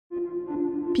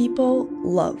People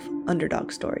love underdog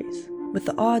stories. With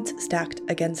the odds stacked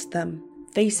against them,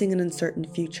 facing an uncertain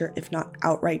future if not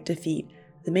outright defeat,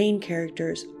 the main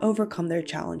characters overcome their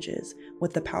challenges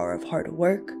with the power of hard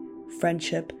work,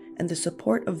 friendship, and the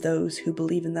support of those who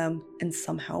believe in them and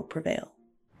somehow prevail.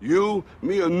 You,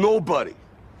 me, or nobody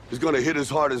is gonna hit as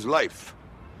hard as life.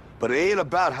 But it ain't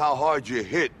about how hard you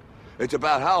hit. It's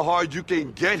about how hard you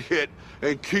can get hit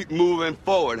and keep moving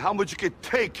forward. How much you can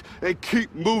take and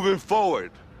keep moving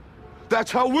forward.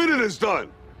 That's how winning is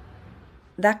done.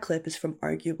 That clip is from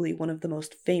arguably one of the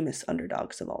most famous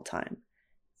underdogs of all time,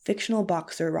 fictional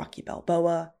boxer Rocky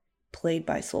Balboa, played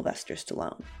by Sylvester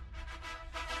Stallone.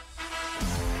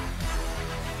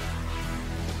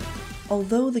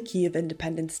 Although the Kyiv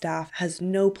Independent staff has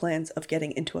no plans of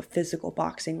getting into a physical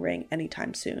boxing ring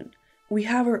anytime soon, we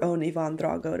have our own Ivan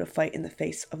Drago to fight in the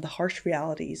face of the harsh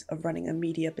realities of running a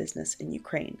media business in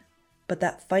Ukraine. But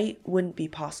that fight wouldn't be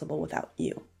possible without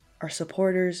you, our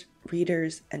supporters,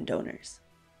 readers, and donors.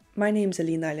 My name's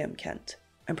Alina Liam-Kent.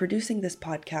 I'm producing this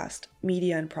podcast,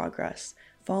 Media in Progress,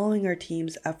 following our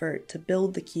team's effort to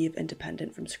build the Kyiv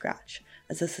Independent from scratch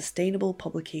as a sustainable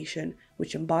publication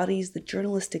which embodies the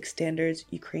journalistic standards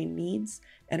Ukraine needs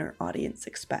and our audience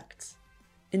expects.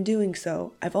 In doing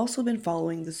so, I've also been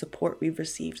following the support we've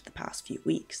received the past few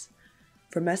weeks.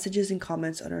 From messages and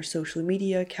comments on our social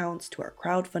media accounts to our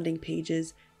crowdfunding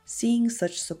pages, seeing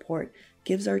such support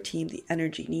gives our team the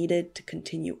energy needed to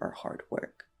continue our hard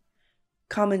work.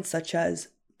 Comments such as,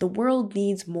 "The world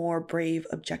needs more brave,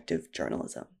 objective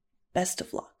journalism. Best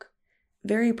of luck.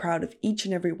 Very proud of each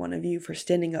and every one of you for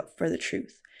standing up for the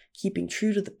truth, keeping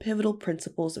true to the pivotal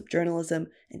principles of journalism,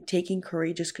 and taking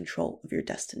courageous control of your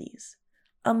destinies.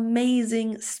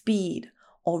 Amazing speed.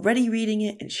 Already reading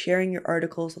it and sharing your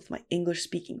articles with my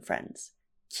English-speaking friends.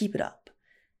 Keep it up.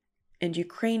 And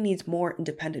Ukraine needs more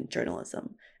independent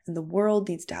journalism, and the world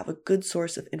needs to have a good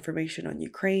source of information on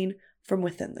Ukraine from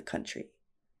within the country."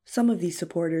 Some of these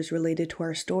supporters related to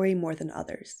our story more than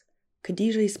others.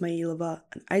 Khadija Ismailova,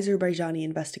 an Azerbaijani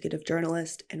investigative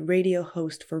journalist and radio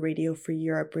host for Radio Free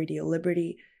Europe Radio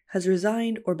Liberty, has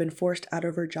resigned or been forced out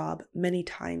of her job many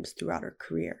times throughout her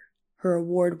career. Her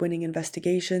award-winning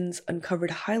investigations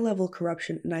uncovered high-level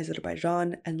corruption in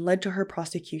Azerbaijan and led to her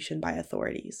prosecution by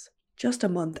authorities. Just a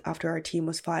month after our team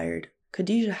was fired,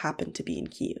 Khadija happened to be in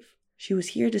Kyiv. She was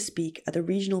here to speak at the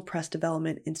Regional Press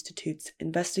Development Institute's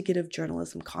Investigative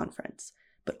Journalism Conference,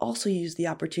 but also used the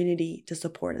opportunity to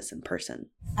support us in person.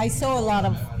 I saw a lot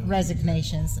of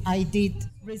resignations. I did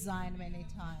resign many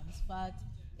times, but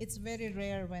it's very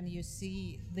rare when you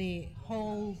see the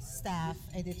whole staff,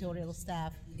 editorial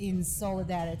staff, in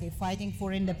solidarity, fighting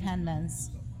for independence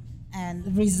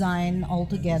and resign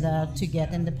altogether to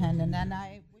get independent. And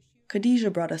I wish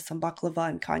Khadija brought us some baklava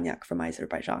and cognac from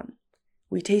Azerbaijan.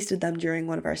 We tasted them during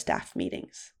one of our staff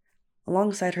meetings.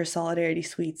 Alongside her solidarity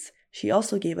sweets, she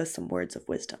also gave us some words of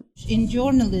wisdom. In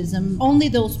journalism, only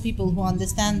those people who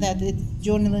understand that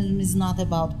journalism is not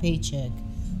about paycheck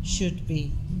should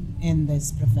be in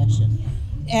this profession.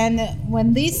 And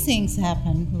when these things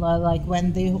happen, like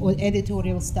when the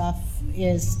editorial staff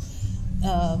is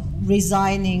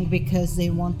resigning because they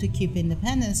want to keep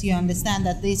independence, you understand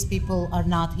that these people are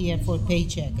not here for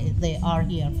paycheck. They are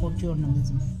here for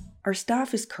journalism. Our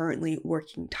staff is currently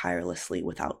working tirelessly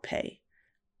without pay.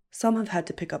 Some have had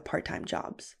to pick up part-time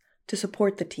jobs. To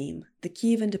support the team, the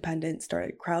Kyiv Independent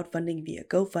started crowdfunding via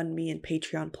GoFundMe and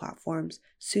Patreon platforms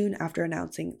soon after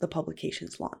announcing the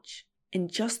publication's launch. In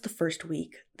just the first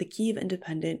week, the Kyiv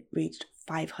Independent reached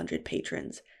 500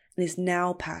 patrons and is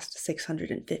now past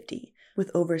 650,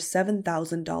 with over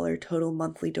 $7,000 total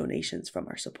monthly donations from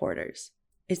our supporters.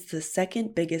 It's the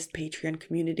second biggest Patreon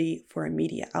community for a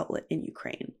media outlet in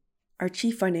Ukraine. Our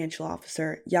chief financial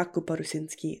officer, Jakub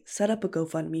Borusinski, set up a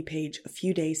GoFundMe page a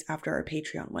few days after our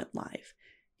Patreon went live,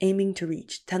 aiming to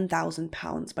reach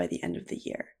 £10,000 by the end of the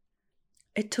year.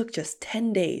 It took just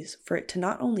 10 days for it to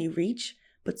not only reach,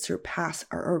 but surpass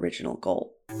our original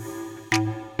goal.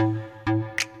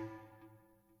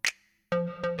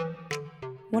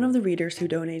 One of the readers who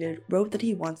donated wrote that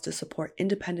he wants to support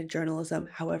independent journalism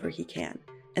however he can,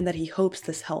 and that he hopes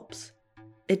this helps.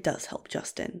 It does help,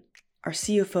 Justin. Our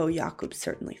CFO, Jakub,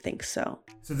 certainly thinks so.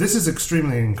 So this is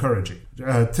extremely encouraging.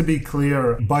 To be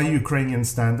clear, by Ukrainian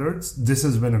standards, this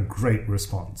has been a great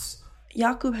response.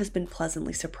 Jakub has been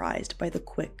pleasantly surprised by the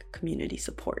quick community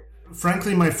support.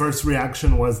 Frankly, my first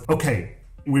reaction was, okay,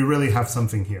 we really have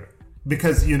something here.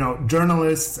 Because,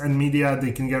 journalists and media,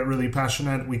 they can get really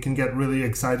passionate. We can get really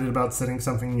excited about setting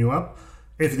something new up.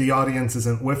 If the audience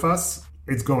isn't with us,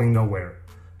 it's going nowhere.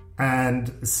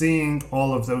 And seeing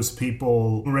all of those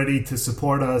people ready to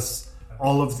support us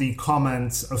all of the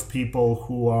comments of people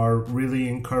who are really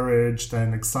encouraged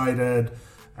and excited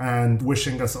and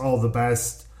wishing us all the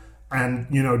best. And,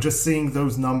 just seeing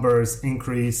those numbers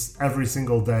increase every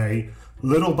single day,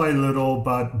 little by little,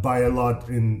 but by a lot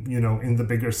in the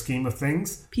bigger scheme of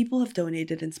things. People have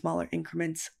donated in smaller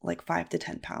increments, like 5 to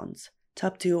 10 pounds, to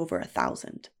up to over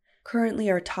 1,000. Currently,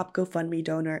 our top GoFundMe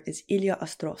donor is Ilya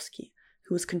Ostrovsky,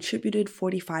 who has contributed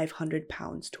 4,500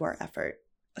 pounds to our effort.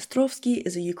 Ostrovsky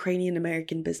is a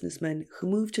Ukrainian-American businessman who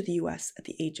moved to the US at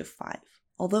the age of 5.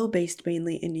 Although based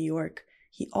mainly in New York,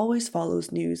 he always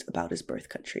follows news about his birth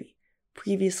country,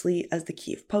 previously as the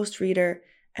Kyiv Post reader,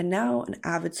 and now an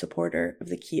avid supporter of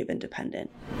the Kyiv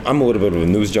Independent. I'm a little bit of a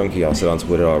news junkie. I'll sit on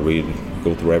Twitter, I'll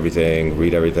go through everything,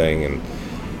 read everything, and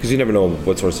because you never know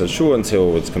what source is true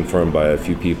until it's confirmed by a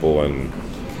few people. And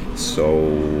so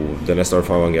then I started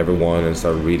following everyone and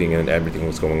started reading and everything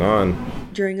was going on.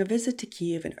 During a visit to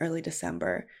Kyiv in early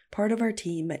December, part of our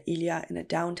team met Ilya in a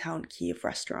downtown Kyiv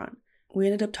restaurant. We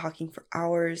ended up talking for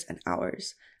hours and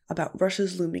hours about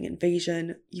Russia's looming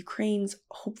invasion, Ukraine's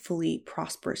hopefully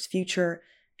prosperous future,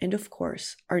 and of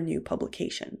course, our new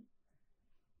publication.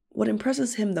 What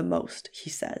impresses him the most, he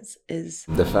says, is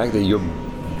the fact that you're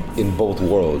in both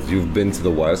worlds. You've been to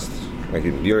the West, like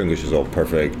your English is all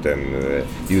perfect, and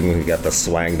you got the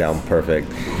slang down perfect,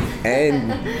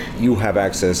 and you have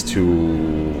access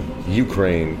to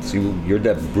Ukraine. So you're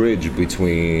that bridge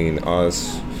between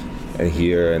us and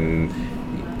here, and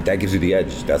that gives you the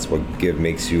edge. That's what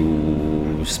makes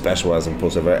you special as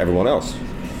opposed to everyone else.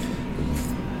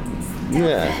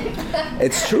 Yeah,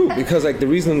 it's true, because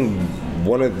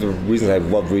one of the reasons I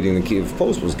loved reading the Kyiv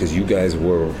Post was because you guys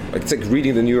were, it's like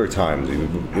reading the New York Times.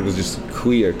 It was just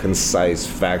clear, concise,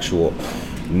 factual,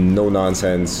 no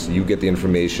nonsense. You get the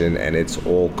information and it's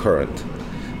all current.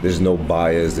 There's no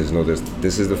bias,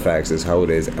 this is the facts, this is how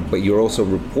it is. But you're also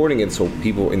reporting it so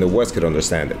people in the West could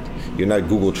understand it. You're not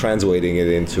Google translating it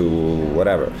into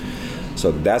whatever.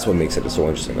 So that's what makes it so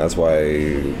interesting. That's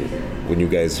why when you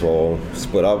guys all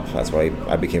split up, that's why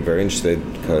I became very interested,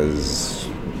 because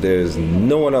there's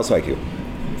no one else like you.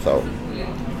 So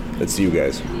let's see you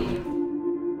guys.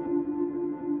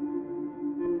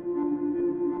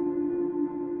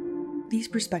 These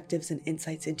perspectives and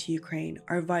insights into Ukraine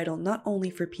are vital not only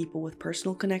for people with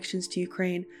personal connections to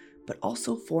Ukraine, but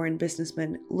also foreign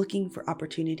businessmen looking for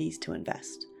opportunities to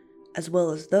invest, as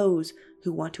well as those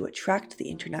who want to attract the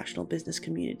international business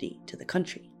community to the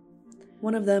country.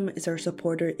 One of them is our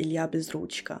supporter Ilya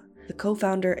Bezruchka, the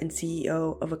co-founder and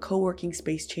CEO of a co-working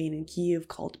space chain in Kyiv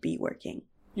called BeWorking.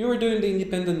 You are doing the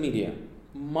independent media.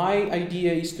 My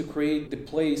idea is to create the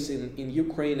place in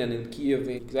Ukraine and in Kyiv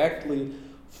exactly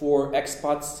for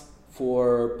expats,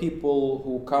 for people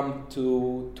who come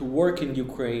to work in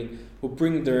Ukraine, who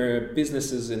bring their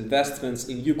businesses, investments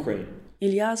in Ukraine.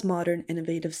 Ilya's modern,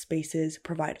 innovative spaces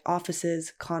provide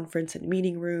offices, conference and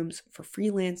meeting rooms for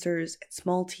freelancers and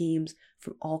small teams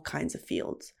from all kinds of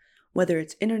fields. Whether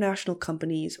it's international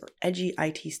companies or edgy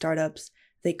IT startups,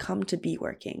 they come to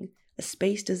BeWorking, a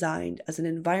space designed as an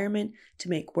environment to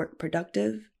make work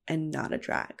productive and not a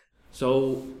drag.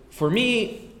 So for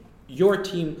me, your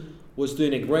team was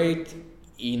doing a great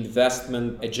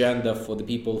investment agenda for the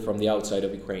people from the outside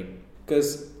of Ukraine.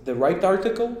 Because the right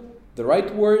article, the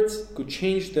right words could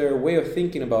change their way of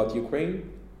thinking about Ukraine,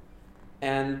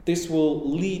 and this will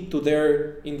lead to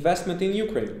their investment in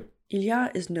Ukraine.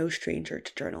 Ilya is no stranger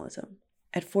to journalism.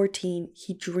 At 14,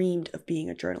 he dreamed of being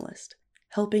a journalist,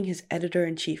 helping his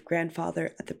editor-in-chief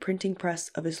grandfather at the printing press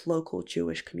of his local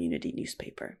Jewish community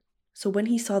newspaper. So when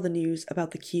he saw the news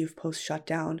about the Kyiv Post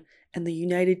shutdown and the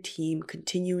United team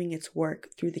continuing its work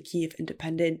through the Kyiv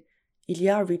Independent,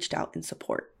 Ilya reached out in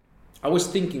support. I was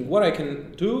thinking what I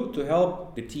can do to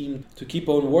help the team to keep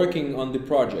on working on the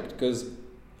project, because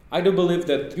I do believe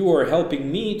that you are helping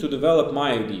me to develop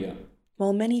my idea.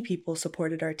 While many people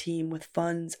supported our team with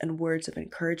funds and words of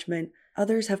encouragement,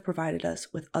 others have provided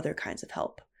us with other kinds of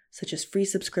help, such as free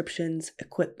subscriptions,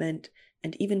 equipment,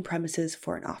 and even premises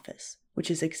for an office,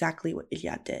 which is exactly what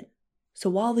Ilya did.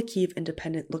 So while the Kyiv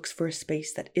Independent looks for a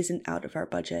space that isn't out of our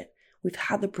budget, we've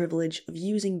had the privilege of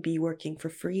using BeWorking for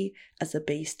free as a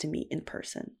base to meet in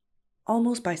person.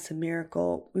 Almost by some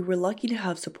miracle, we were lucky to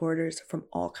have supporters from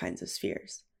all kinds of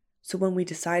spheres. So when we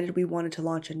decided we wanted to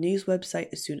launch a news website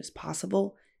as soon as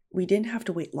possible, we didn't have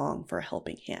to wait long for a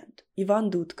helping hand. Ivan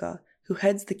Dudka, who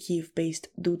heads the Kyiv-based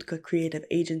Dudka Creative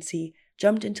Agency,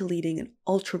 jumped into leading an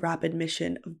ultra-rapid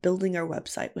mission of building our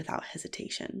website without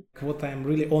hesitation. What I'm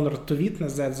really honored to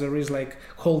witness that there is like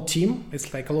whole team,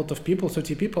 it's like a lot of people,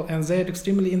 30 people, and they're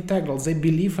extremely integral. They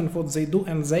believe in what they do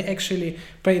and they actually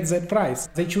paid that price.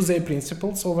 They choose their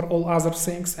principles over all other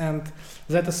things, and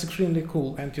that is extremely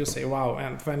cool. And you say, wow,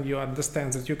 and when you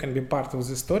understand that you can be part of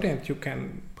the story and you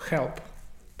can help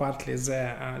partly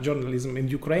the journalism in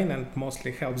Ukraine and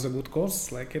mostly help the good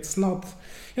cause. Like it's not,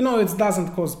 it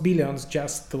doesn't cost billions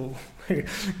just to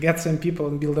get some people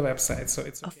and build a website. So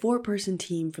it's a 4-person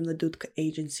team from the Dudka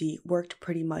agency worked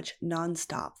pretty much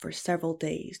non-stop for several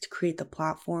days to create the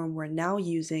platform we're now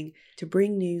using to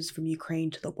bring news from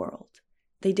Ukraine to the world.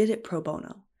 They did it pro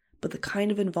bono, but the kind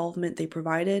of involvement they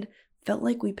provided felt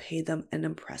like we paid them an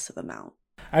impressive amount.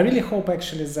 I really hope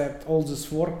actually that all this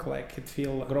work, like it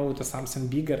will grow to something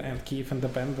bigger and Kyiv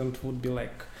Independent would be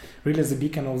like really the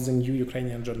beacon of the new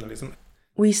Ukrainian journalism.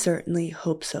 We certainly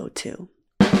hope so too.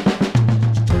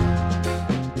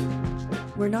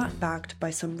 We're not backed by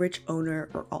some rich owner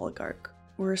or oligarch.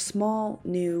 We're a small,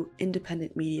 new,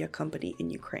 independent media company in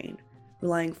Ukraine,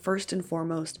 relying first and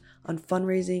foremost on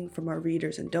fundraising from our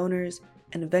readers and donors,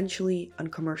 and eventually on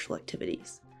commercial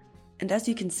activities. And as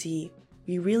you can see,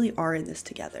 we really are in this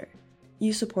together.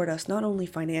 You support us not only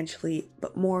financially,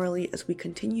 but morally as we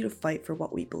continue to fight for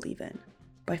what we believe in.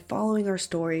 By following our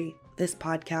story, this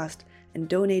podcast, and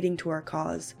donating to our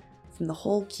cause, from the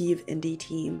whole Kyiv Indie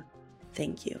team,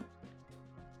 thank you.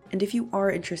 And if you are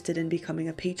interested in becoming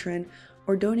a patron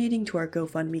or donating to our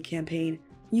GoFundMe campaign,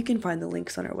 you can find the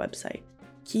links on our website,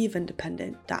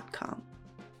 KyievIndependent.com.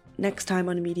 Next time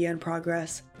on Media in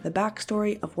Progress, the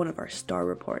backstory of one of our star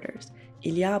reporters,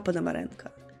 Ilya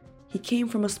Ponomarenko. He came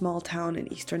from a small town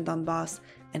in eastern Donbass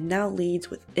and now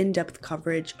leads with in-depth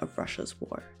coverage of Russia's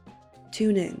war.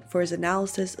 Tune in for his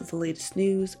analysis of the latest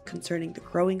news concerning the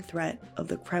growing threat of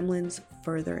the Kremlin's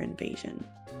further invasion.